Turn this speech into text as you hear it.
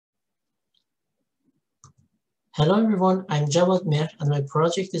Hello everyone, I'm Mehr and my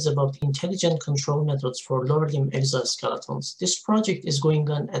project is about intelligent control methods for lower limb exoskeletons. This project is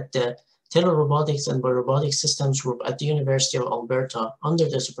going on at the Telerobotics and Biorobotics Systems Group at the University of Alberta under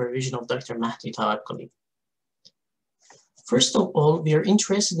the supervision of Dr. Mahdi Tawakkoli. First of all, we are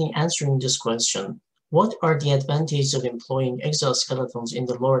interested in answering this question. What are the advantages of employing exoskeletons in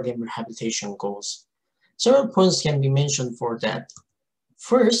the lower limb rehabilitation goals? Several points can be mentioned for that.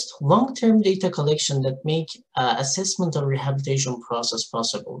 First, long-term data collection that make assessment of rehabilitation process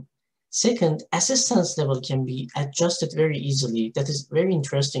possible. Second, assistance level can be adjusted very easily. That is very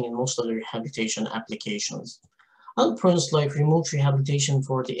interesting in most of the rehabilitation applications. Other points like remote rehabilitation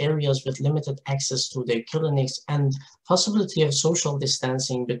for the areas with limited access to the clinics and possibility of social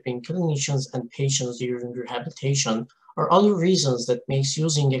distancing between clinicians and patients during rehabilitation are other reasons that makes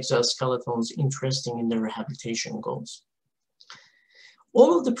using exoskeletons interesting in the rehabilitation goals.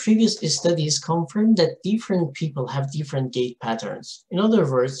 All of the previous studies confirm that different people have different gait patterns. In other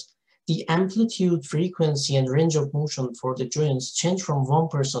words, the amplitude, frequency, and range of motion for the joints change from one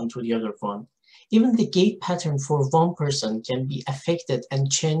person to the other one. Even the gait pattern for one person can be affected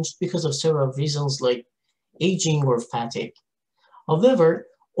and changed because of several reasons like aging or fatigue. However,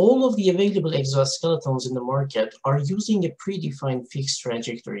 all of the available exoskeletons in the market are using a predefined fixed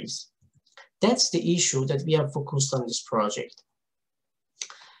trajectories. That's the issue that we have focused on this project.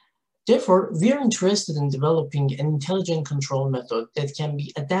 Therefore, we are interested in developing an intelligent control method that can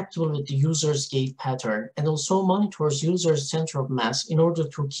be adaptable with the user's gait pattern and also monitors user's center of mass in order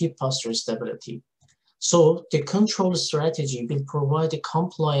to keep posture stability. So, the control strategy will provide a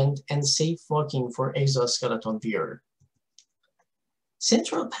compliant and safe walking for exoskeleton wearer.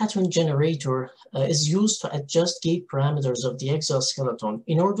 Central pattern generator is used to adjust gait parameters of the exoskeleton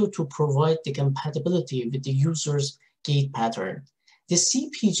in order to provide the compatibility with the user's gait pattern. The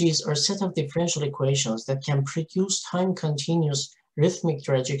CPGs are set of differential equations that can produce time-continuous rhythmic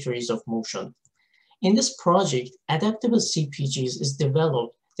trajectories of motion. In this project, adaptable CPGs is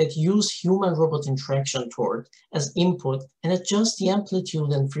developed that use human-robot interaction toward as input and adjust the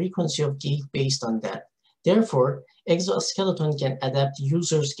amplitude and frequency of gait based on that. Therefore, exoskeleton can adapt the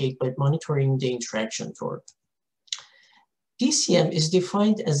user's gait by monitoring the interaction toward. DCM is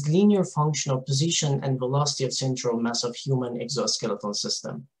defined as linear function of position and velocity of central mass of human exoskeleton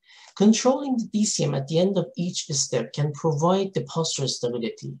system. Controlling the DCM at the end of each step can provide the posture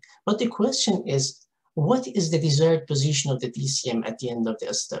stability. But the question is, what is the desired position of the DCM at the end of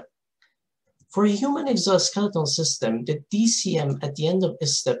the step? For a human exoskeleton system, the DCM at the end of a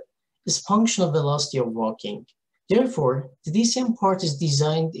step is function of velocity of walking. Therefore, the DCM part is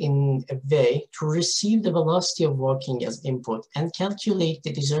designed in a way to receive the velocity of walking as input and calculate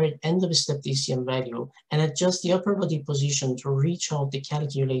the desired end-of-step DCM value and adjust the upper body position to reach out the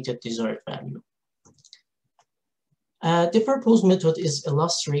calculated desired value. The proposed method is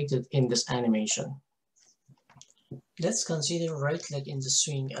illustrated in this animation. Let's consider right leg in the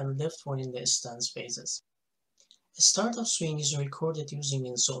swing and left one in the stance phases. The start of swing is recorded using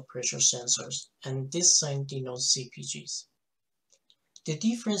insole pressure sensors, and this sign denotes CPGs. The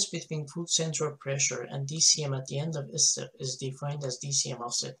difference between foot center of pressure and DCM at the end of a step is defined as DCM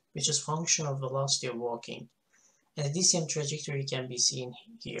offset, which is function of velocity of walking, and the DCM trajectory can be seen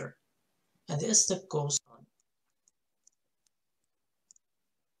here. And the step goes on.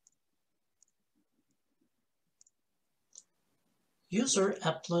 User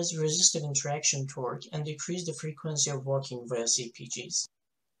applies resistive interaction torque and decreases the frequency of walking via CPGs.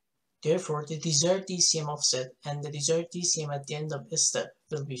 Therefore, the desired DCM offset and the desired DCM at the end of a step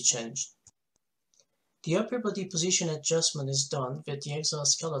will be changed. The upper body position adjustment is done with the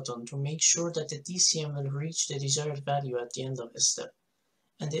exoskeleton to make sure that the DCM will reach the desired value at the end of a step,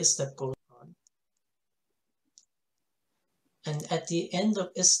 and the step goes on. And at the end of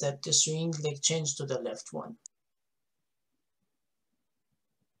a step, the swing leg changes to the left one.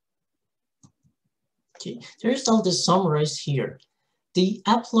 Okay, the result is summarized here. The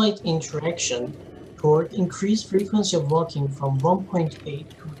applied interaction toward increased frequency of walking from 1.8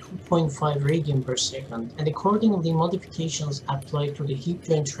 to 2.5 radian per second, and accordingly modifications applied to the hip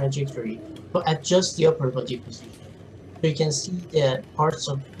joint trajectory to adjust the upper body position. So you can see the parts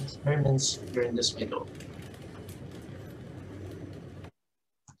of the experiments here in this video.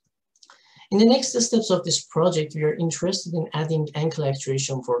 In the next steps of this project, we are interested in adding ankle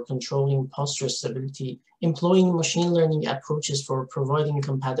actuation for controlling posture stability, employing machine learning approaches for providing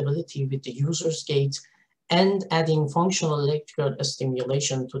compatibility with the user's gait, and adding functional electrical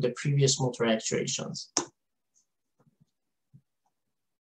stimulation to the previous motor actuations.